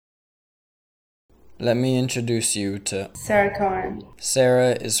Let me introduce you to Sarah Cohen.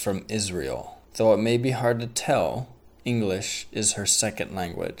 Sarah is from Israel. Though it may be hard to tell, English is her second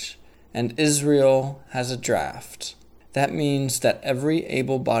language. And Israel has a draft. That means that every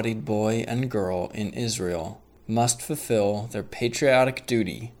able-bodied boy and girl in Israel must fulfill their patriotic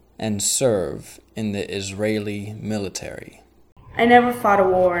duty and serve in the Israeli military. I never fought a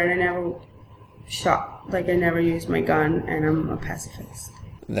war and I never shot. I never used my gun, and I'm a pacifist.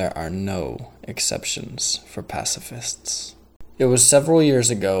 There are no exceptions for pacifists. It was several years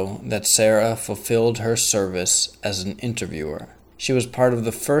ago that Sarah fulfilled her service as an interviewer. She was part of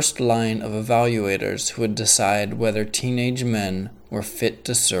the first line of evaluators who would decide whether teenage men were fit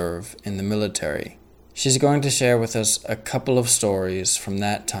to serve in the military. She's going to share with us a couple of stories from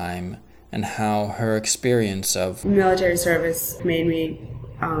that time and how her experience of military service made me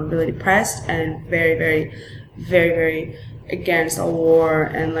really depressed and very, very, very, very against a war.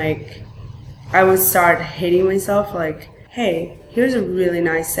 And I would start hating myself. Hey, here's a really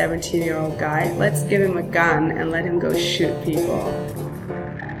nice 17-year-old guy. Let's give him a gun and let him go shoot people.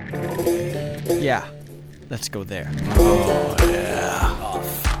 Yeah, let's go there. Oh, yeah.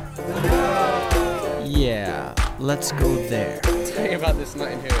 Off. Yeah, let's go there. Tell me about this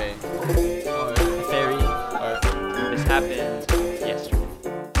Notting Hill, Or the ferry. Or this happened yesterday.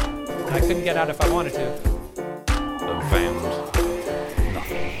 I couldn't get out if I wanted to. Unfound.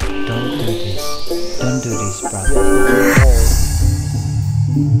 Don't do this. Don't do this, brother.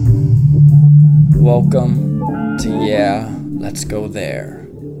 Welcome to Yeah, Let's Go There,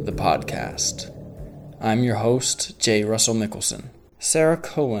 the podcast. I'm your host, J. Russell Mickelson. Sarah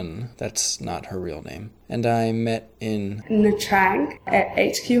Cohen, that's not her real name, and I met in Nha Trang at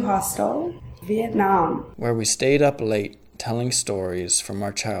HQ Hostel, Vietnam. where we stayed up late telling stories from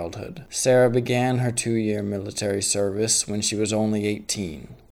our childhood. Sarah began her 2-year military service when she was only 18.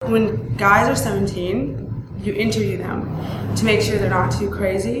 When guys are 17, you interview them to make sure they're not too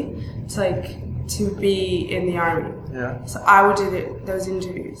crazy. It's to be in the army. Yeah. So I would do those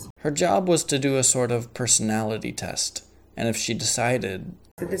interviews. Her job was to do a sort of personality test, and if she decided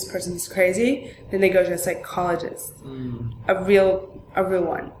That this person is crazy, then they go to a psychologist, a real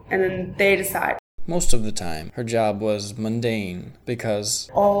one, and then they decide. most of the time, her job was mundane because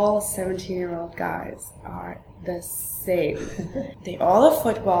All 17-year-old guys are the same. They all have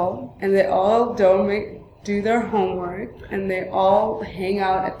football, and they all don't do their homework, and they all hang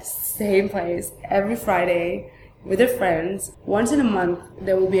out at the same place every Friday with their friends. Once in a month,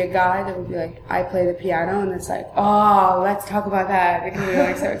 there will be a guy that will be like, I play the piano, and it's oh, let's talk about that, because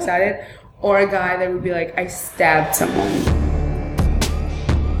we're so excited. Or a guy that would be like, I stabbed someone.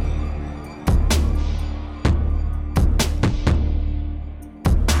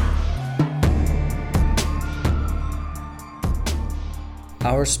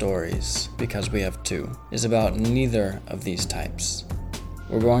 our stories, because we have two, is about neither of these types.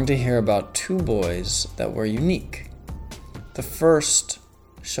 We're going to hear about two boys that were unique. The first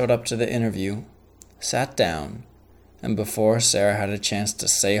showed up to the interview, sat down, and before Sarah had a chance to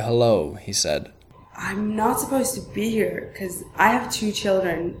say hello, he said, I'm not supposed to be here because I have 2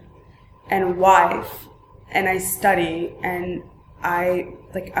 children and a wife, and I study, and I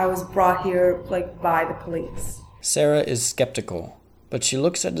was brought here by the police. Sarah is skeptical, but she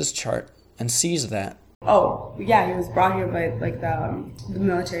looks at his chart and sees that Oh, yeah, he was brought here by the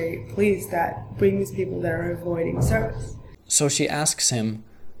military police that brings people that are avoiding service. So she asks him,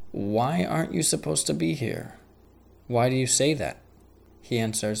 why aren't you supposed to be here? Why do you say that? He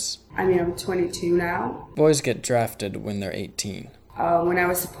answers, I'm 22 now. boys get drafted when they're 18. When I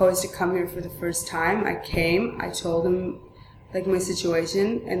was supposed to come here for the first time, I came, I told them my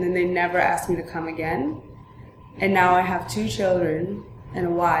situation, and then they never asked me to come again. And now I have 2 children and a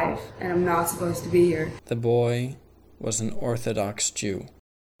wife, and I'm not supposed to be here. The boy was an Orthodox Jew.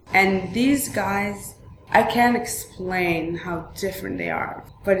 And these guys, I can't explain how different they are,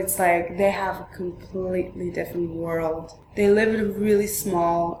 but it's they have a completely different world. They live in a really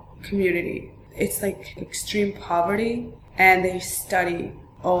small community. It's extreme poverty, and they study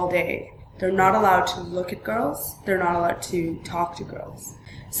all day. They're not allowed to look at girls. They're not allowed to talk to girls.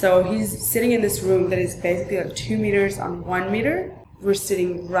 So he's sitting in this room that is basically 2 meters on 1 meter. We're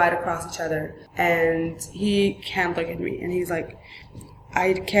sitting right across each other, and he can't look at me, and he's like,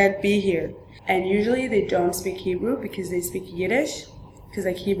 I can't be here. And usually they don't speak Hebrew because they speak Yiddish, because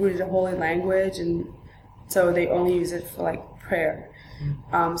Hebrew is a holy language, and so they only use it for prayer.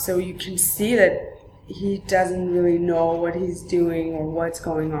 So you can see that he doesn't really know what he's doing or what's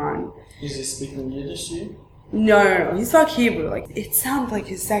going on. Is he speaking Yiddish to you? No. He spoke Hebrew. It sounded like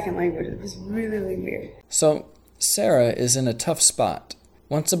his second language. It was really, really weird. So Sarah is in a tough spot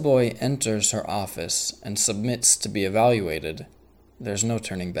Once a boy enters her office and submits to be evaluated, there's no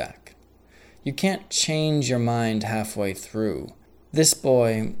turning back. You can't change your mind halfway through. This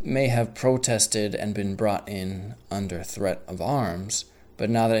boy may have protested and been brought in under threat of arms, but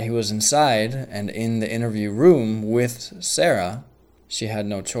now that he was inside and in the interview room with Sarah, she had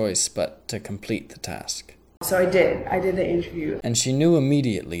no choice but to complete the task. So I did the interview. And she knew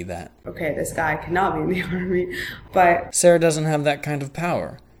immediately that, Okay, this guy cannot be in the army, but Sarah doesn't have that kind of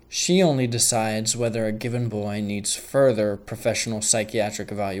power. She only decides whether a given boy needs further professional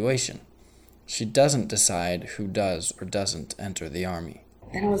psychiatric evaluation. She doesn't decide who does or doesn't enter the army.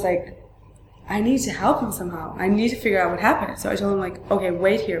 then I was like, I need to help him somehow. I need to figure out what happened. So I told him like, okay,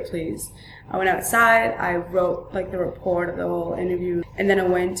 wait here, please. I went outside, I wrote like the report of the whole interview, and then I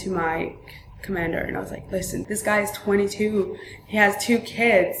went to my commander and I was like, listen, this guy is 22. He has 2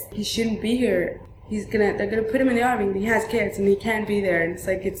 kids. He shouldn't be here. They're gonna put him in the army and he has kids and he can't be there. And it's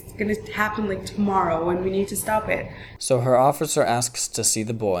like, it's gonna happen like tomorrow and we need to stop it. So her officer asks to see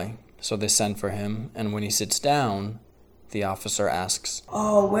the boy, so they send for him, and when he sits down, the officer asks,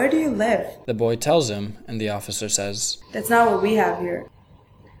 Oh, where do you live? the boy tells him, and the officer says, That's not what we have here.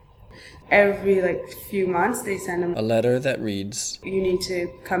 Every like few months they send him, a letter that reads, you need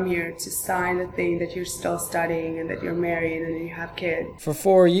to come here to sign the thing that you're still studying and that you're married and that you have kids. For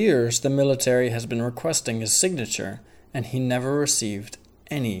 4 years, the military has been requesting his signature, and he never received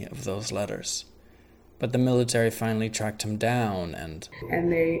any of those letters. But the military finally tracked him down and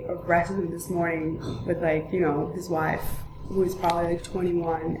they arrested him this morning with like, his wife, who is probably like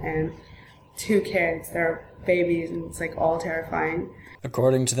 21, and 2 kids. They're babies, and it's like all terrifying.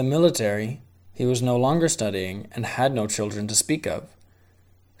 according to the military, he was no longer studying and had no children to speak of,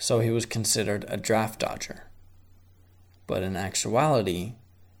 so he was considered a draft dodger. But in actuality,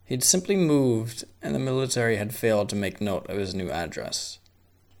 he'd simply moved and the military had failed to make note of his new address.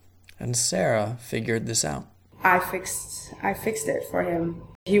 And Sarah figured this out. I fixed it for him.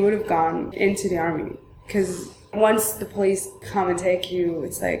 He would have gone into the army because once the police come and take you,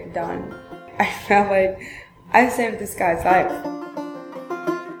 it's like done. I felt like I saved this guy's life.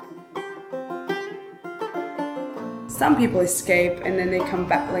 Some people escape and then they come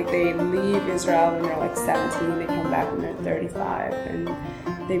back, like they leave Israel when they're like 17, they come back when they're 35, and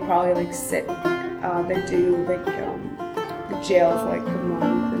they probably like sit, they do like the jail for like a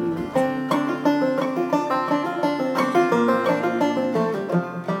month. And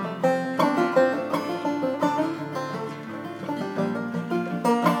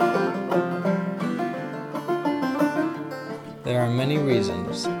There are many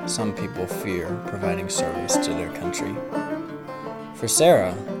reasons some people fear providing service to their country. For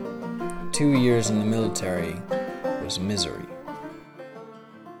Sarah, 2 years in the military was misery.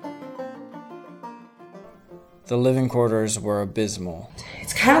 The living quarters were abysmal.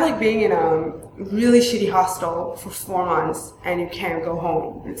 it's kind of like being in a really shitty hostel for 4 months and you can't go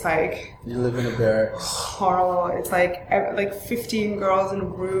home. It's like You live in a barracks. horrible. It's like 15 girls in a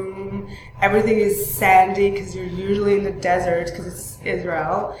room. Everything is sandy because you're usually in the desert because it's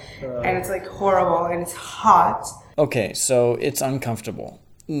Israel. And it's like horrible and it's hot. Okay, so it's uncomfortable.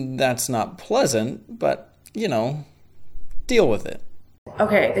 That's not pleasant, but, deal with it.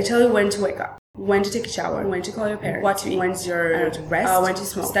 Okay, they tell you when to wake up, when to take a shower, when to call your parents, what to eat, when's your to rest, when to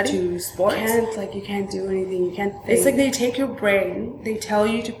smoke, study, to sports. You can't do anything. You can't think. It's like they take your brain, they tell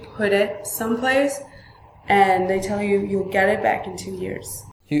you to put it someplace, and they tell you you'll get it back in 2 years.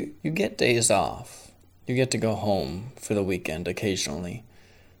 You get days off. You get to go home for the weekend occasionally.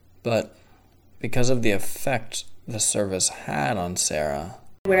 But because of the effect the service had on Sarah,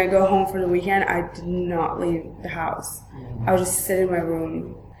 When I go home for the weekend, I did not leave the house. I would just sit in my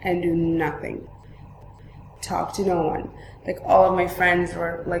room and do nothing. Talk to no one. Like all of my friends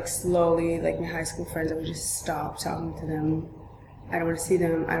were like slowly, like my high school friends, I would just stop talking to them. I don't want to see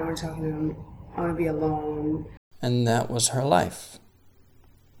them. I don't want to talk to them. I want to be alone. and that was her life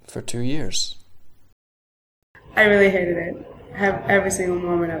for 2 years. I really hated it. Every single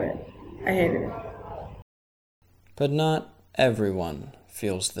moment of it. I hated it. But not everyone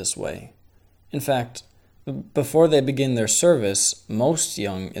feels this way. In fact, before they begin their service, most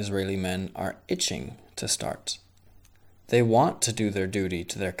young Israeli men are itching to start. They want to do their duty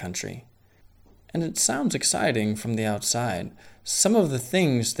to their country. And it sounds exciting from the outside. Some of the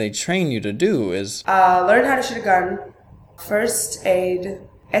things they train you to do is Learn how to shoot a gun. First aid.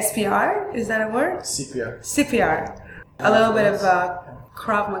 SPR? Is that a word? CPR. CPR. A little bit of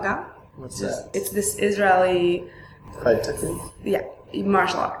Krav Maga. What's that? It's this Israeli, Fight technique.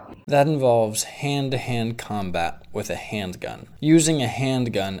 martial art. that involves hand-to-hand combat with a handgun, using a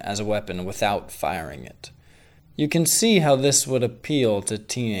handgun as a weapon without firing it. You can see how this would appeal to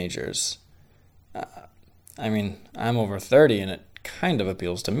teenagers. I'm over 30 and it kind of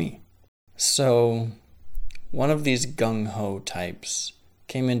appeals to me. So, one of these gung-ho types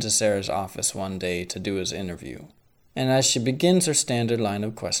came into Sarah's office one day to do his interview. And as she begins her standard line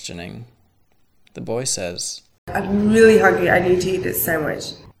of questioning, the boy says, I'm really hungry. I need to eat this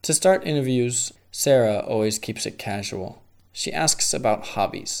sandwich. To start interviews, Sarah always keeps it casual. She asks about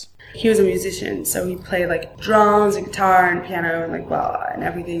hobbies. He was a musician, so he played like drums and guitar and piano and and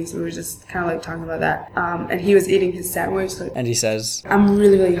everything. So we were just kind of like talking about that. And he was eating his sandwich. And he says, I'm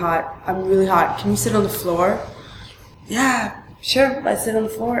really, really hot. I'm really hot. Can you sit on the floor? Yeah, sure. I sit on the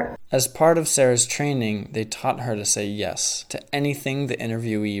floor. As part of Sarah's training, they taught her to say yes to anything the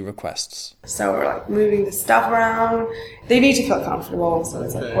interviewee requests. So we're like moving the stuff around. They need to feel comfortable, so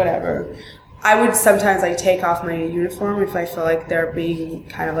it's like whatever. I would sometimes like take off my uniform if I feel like they're being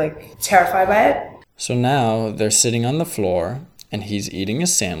kind of like terrified by it. So now they're sitting on the floor and he's eating a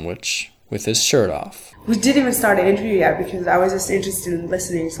sandwich with his shirt off. We didn't even start an interview yet because I was just interested in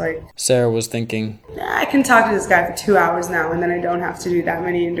listening. So like Sarah was thinking, I can talk to this guy for 2 hours now and then I don't have to do that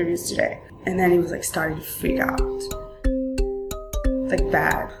many interviews today. And then he was like starting to freak out. Like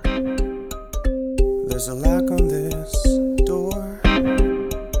bad. There's a lock on this door,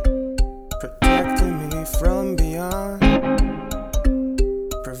 protecting me from beyond,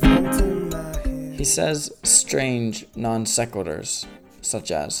 preventing my hit. He says strange non sequiturs,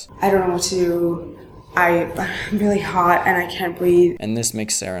 such as, I don't know what to do. I'm really hot and I can't breathe. and this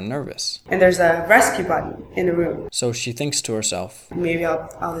makes Sarah nervous. And there's a rescue button in the room. So she thinks to herself, Maybe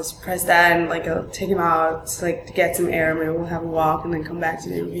I'll just press that and like I'll take him out to get some air. Maybe we'll have a walk and then come back to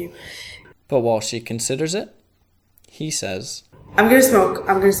the interview. but while she considers it, he says, I'm gonna smoke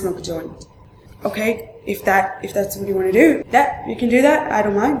a joint. Okay, if that's what you want to do, yeah, you can do that. I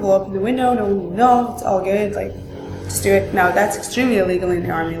don't mind. We'll open the window. No one will know. It's all good. Like, just do it. Now that's extremely illegal in the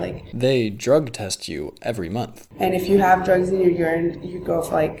army. Like, they drug test you every month. and if you have drugs in your urine, you go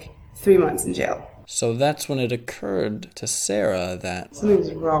for like 3 months in jail. So that's when it occurred to Sarah that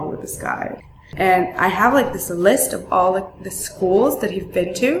Something's wrong with this guy. And I have like this list of all like the schools that he's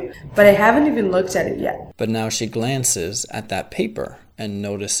been to, but I haven't even looked at it yet. But now she glances at that paper and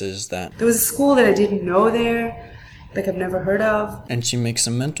notices that, There was a school that I didn't know there, like I've never heard of. and she makes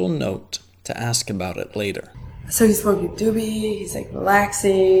a mental note to ask about it later. So he's smoking doobie, he's like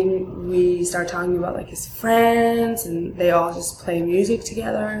relaxing. We start talking about like his friends and they all just play music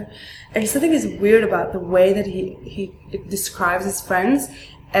together. And something is weird about the way that he describes his friends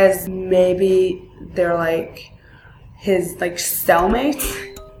as maybe they're like his like cellmates.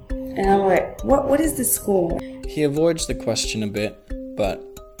 And I'm like, what is this school? He avoids the question a bit, but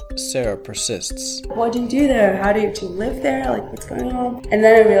Sarah persists. What do you do there? How do you live there? Like, what's going on? And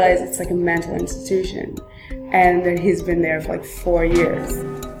then I realize it's like a mental institution. And then he's been there for like 4 years.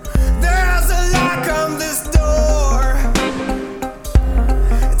 There's a lock on this door.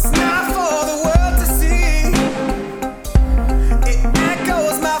 It's not for the world to see. It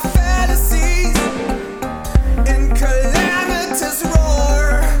echoes my fantasies in calamitous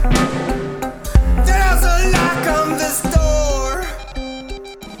roar. There's a lock on this door.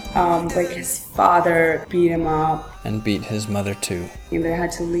 Like his father beat him up. And beat his mother too. And they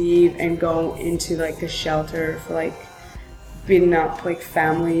had to leave and go into like a shelter for like beating up like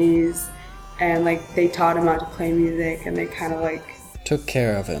families, and like they taught him how to play music and they kind of like Took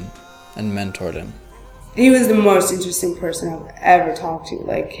care of him and mentored him. he was the most interesting person I've ever talked to.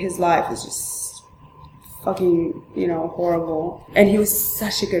 Like his life is just fucking horrible, and he was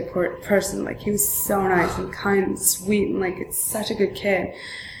such a good person. Like he was so nice and kind and sweet and like it's such a good kid.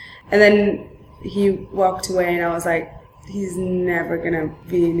 And then he walked away and I was like, he's never gonna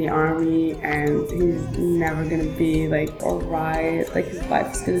be in the army and he's never gonna be like alright. Like his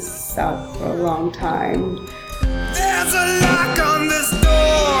life is gonna suck for a long time. There's a lock on this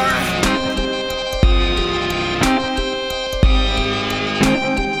door.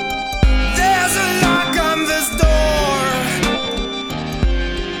 There's a lock on this door.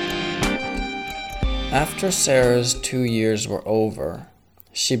 After Sarah's 2 years were over,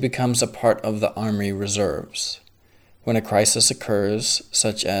 she becomes a part of the Army Reserves. When a crisis occurs,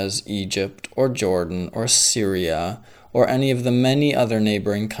 such as Egypt or Jordan or Syria or any of the many other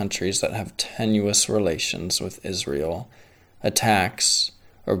neighboring countries that have tenuous relations with Israel, attacks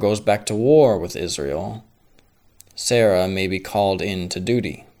or goes back to war with Israel, Sarah may be called in to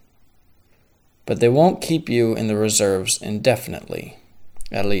duty. But they won't keep you in the reserves indefinitely,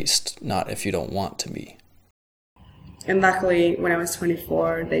 at least not if you don't want to be. And luckily, when I was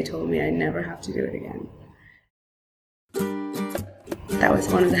 24, they told me I'd never have to do it again. That was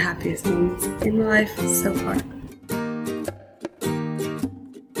one of the happiest moments in my life so far.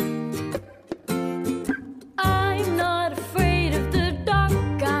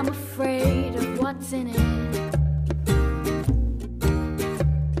 what's in it.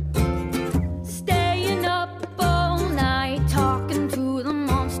 Staying up all night talking to the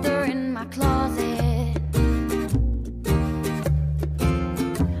monster in my closet.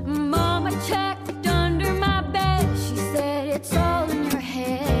 Mama checked under my bed. She said it's all in your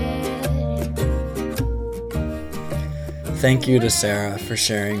head. Thank you to Sarah for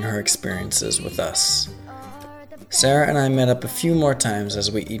sharing her experiences with us. Sarah and I met up a few more times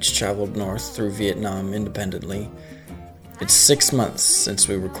as we each traveled north through Vietnam independently. It's 6 months since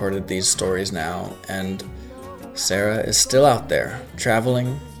we recorded these stories now, and Sarah is still out there,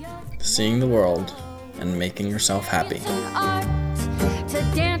 traveling, seeing the world, and making herself happy.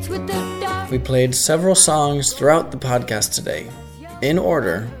 We played several songs throughout the podcast today. In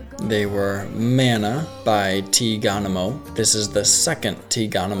order, they were Mana by T. Ganamo. This is the second T.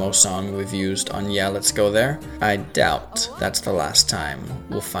 Ganamo song we've used on Yeah, Let's Go There. I doubt that's the last time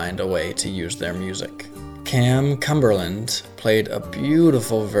we'll find a way to use their music. Cam Cumberland played a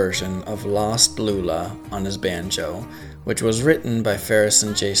beautiful version of Lost Lula on his banjo, which was written by Ferris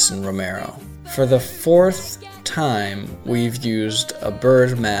and Jason Romero. For the 4th time, we've used a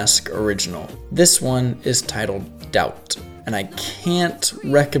Bird Mask original. This one is titled Doubt, and I can't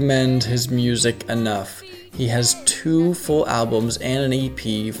recommend his music enough. He has 2 full albums and an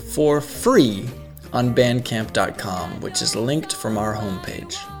EP for free on bandcamp.com, which is linked from our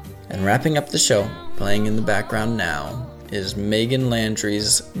homepage. And wrapping up the show, playing in the background now, is Megan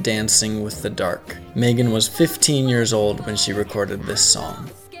Landry's Dancing with the Dark. Megan was 15 years old when she recorded this song.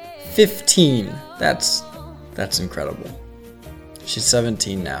 15! That's incredible. She's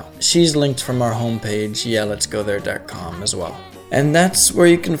 17 now. She's linked from our homepage, yeahletsgothere.com as well. And that's where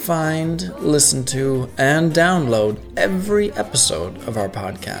you can find, listen to, and download every episode of our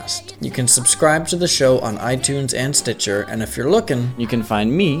podcast. You can subscribe to the show on iTunes and Stitcher, and if you're looking, you can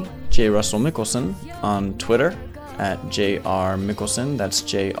find me, J. Russell Mickelson, on Twitter at JR Mickelson. That's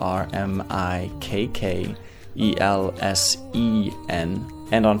JRMIKKELSEN.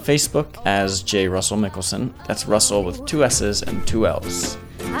 And on Facebook as J. Russell Mickelson. That's Russell with 2 S's and 2 L's.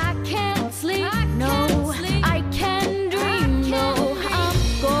 I can't sleep, no, I can dream, no, I'm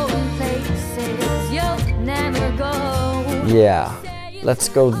going places you'll never go. Yeah, let's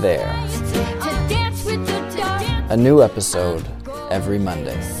go there. To dance with the dark. A new episode every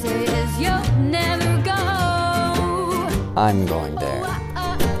Monday. Places you'll never go. I'm going there.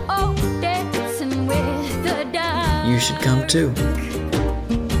 Oh, dancing with the dark. You should come too.